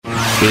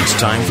It's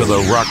time for the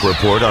Rock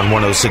Report on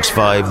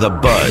 106.5 The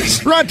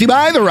Buzz. Brought to you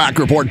by the Rock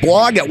Report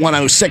blog at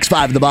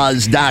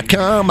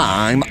 1065thebuzz.com.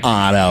 I'm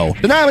Otto.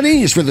 The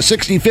nominees for the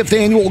 65th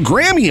Annual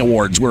Grammy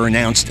Awards were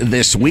announced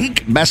this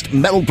week. Best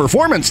Metal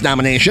Performance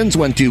nominations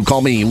went to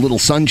Call Me Little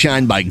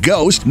Sunshine by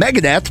Ghost,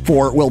 Megadeth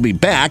for We'll Be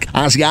Back,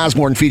 Ozzy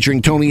Osbourne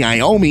featuring Tony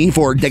Iommi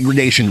for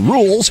Degradation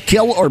Rules,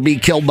 Kill or Be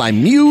Killed by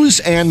Muse,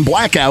 and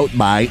Blackout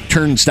by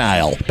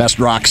Turnstile. Best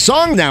Rock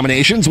Song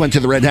nominations went to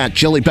the Red Hot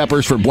Chili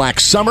Peppers for Black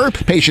Summer,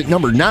 Patient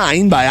Number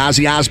 9 by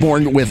Ozzy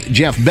Osbourne with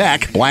Jeff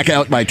Beck,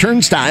 Blackout by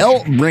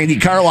Turnstile,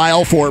 Brandi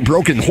Carlile for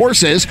Broken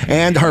Horses,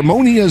 and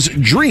Harmonia's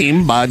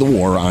Dream by The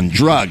War on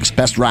Drugs.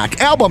 Best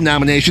Rock Album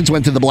nominations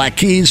went to the Black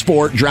Keys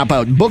for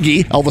Dropout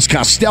Boogie, Elvis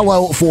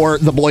Costello for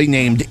The Boy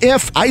Named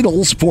If,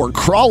 Idols for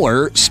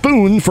Crawler,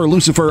 Spoon for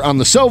Lucifer on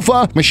the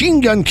Sofa, Machine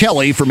Gun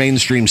Kelly for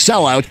Mainstream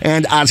Sellout,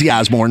 and Ozzy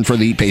Osbourne for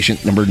the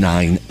Patient Number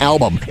 9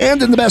 album.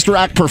 And in the Best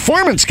Rock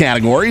Performance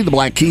category, the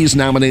Black Keys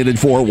nominated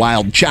for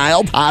Wild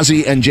Child,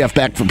 Ozzy and Jeff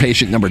Beck for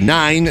Patient Number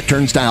 9,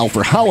 Turnstile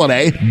for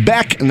Holiday,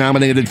 Beck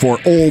nominated for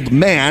Old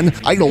Man,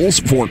 Idols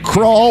for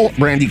Crawl,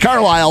 Brandi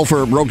Carlile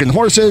for Broken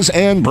Horses,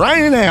 and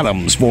Bryan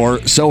Adams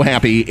for So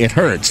Happy It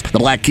Hurts. The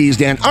Black Keys'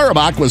 Dan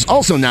Auerbach was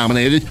also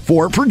nominated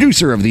for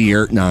Producer of the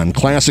Year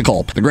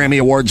Non-Classical. The Grammy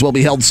Awards will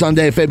be held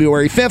Sunday,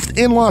 February 5th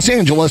in Los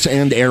Angeles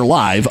and air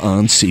live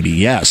on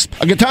CBS.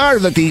 A guitar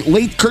that the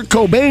late Kurt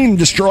Cobain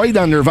destroyed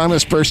on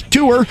Nirvana's first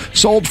tour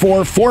sold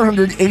for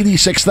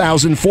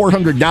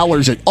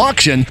 $486,400 at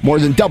auction, more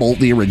than double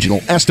the original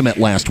estimate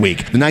last week.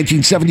 The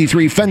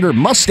 1973 Fender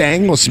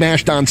Mustang was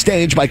smashed on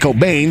stage by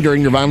Cobain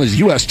during Nirvana's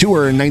U.S.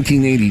 tour in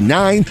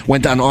 1989,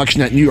 went on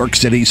auction at New York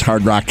City's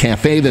Hard Rock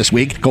Cafe this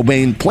week.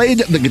 Cobain played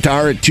the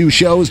guitar at 2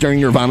 shows during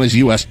Nirvana's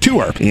U.S.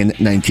 tour in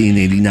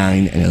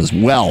 1989 as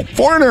well.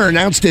 Foreigner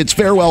announced its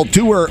farewell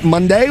tour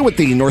Monday, with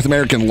the North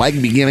American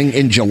leg beginning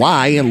in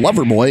July and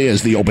Loverboy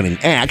as the opening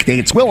act.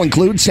 Dates will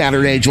include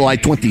Saturday, July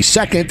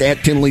 22nd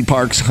at Tinley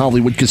Park's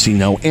Hollywood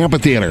Casino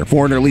Amphitheater.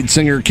 Foreigner lead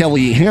singer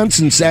Kelly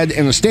Hansen said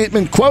in a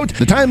statement, quote,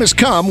 "The time has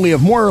come. We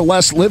have more or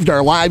less lived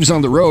our lives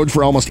on the road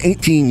for almost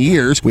 18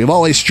 years. We have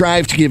always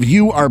strived to give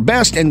you our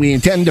best, and we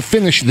intend to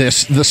finish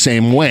this the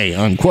same way,"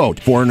 unquote.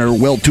 Foreigner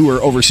will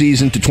tour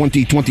overseas into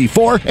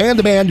 2024, and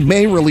the band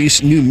may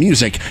release new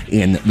music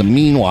in the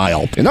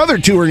meanwhile. In other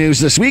tour news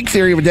this week,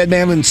 Theory of a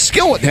Deadman and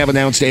Skillet have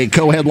announced a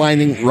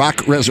co-headlining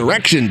Rock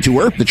Resurrection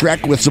tour. The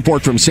trek, with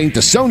support from Saint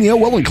Asonia,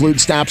 will include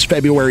stops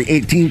February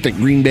 18th at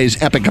Green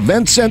Bay's Epic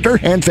Events Center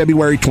and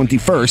February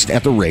 21st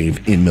at the Rave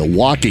in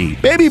Milwaukee.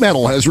 Baby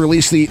Metal has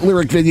released the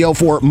lyric video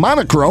for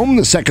Monochrome,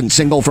 the second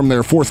single from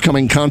their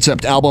forthcoming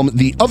concept album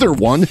The Other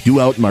One, due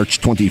out March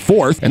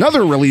 24th.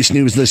 Another release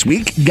news this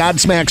week,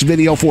 Godsmack's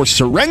video for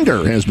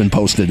Surrender has been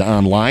posted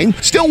online.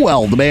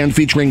 Stillwell, the band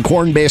featuring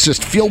Korn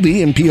bassist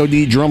Fieldy and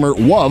POD drummer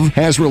Wuv,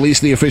 has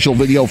released the official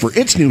video for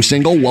its new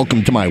single,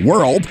 Welcome to My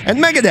World.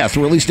 And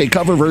Megadeth released a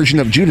cover version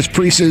of Judas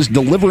Priest's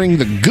Delivering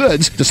the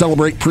Goods to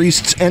celebrate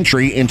Priest's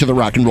entry into the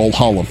Rock and Roll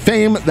Hall of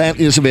Fame. That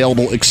is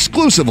available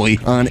exclusively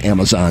on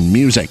Amazon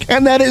Music.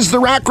 And that is the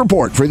Rock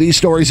Report. For these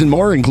stories and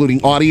more,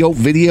 including audio,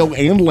 video,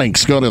 and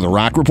links, go to the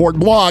Rock Report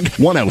blog,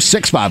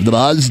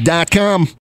 1065thebuzz.com.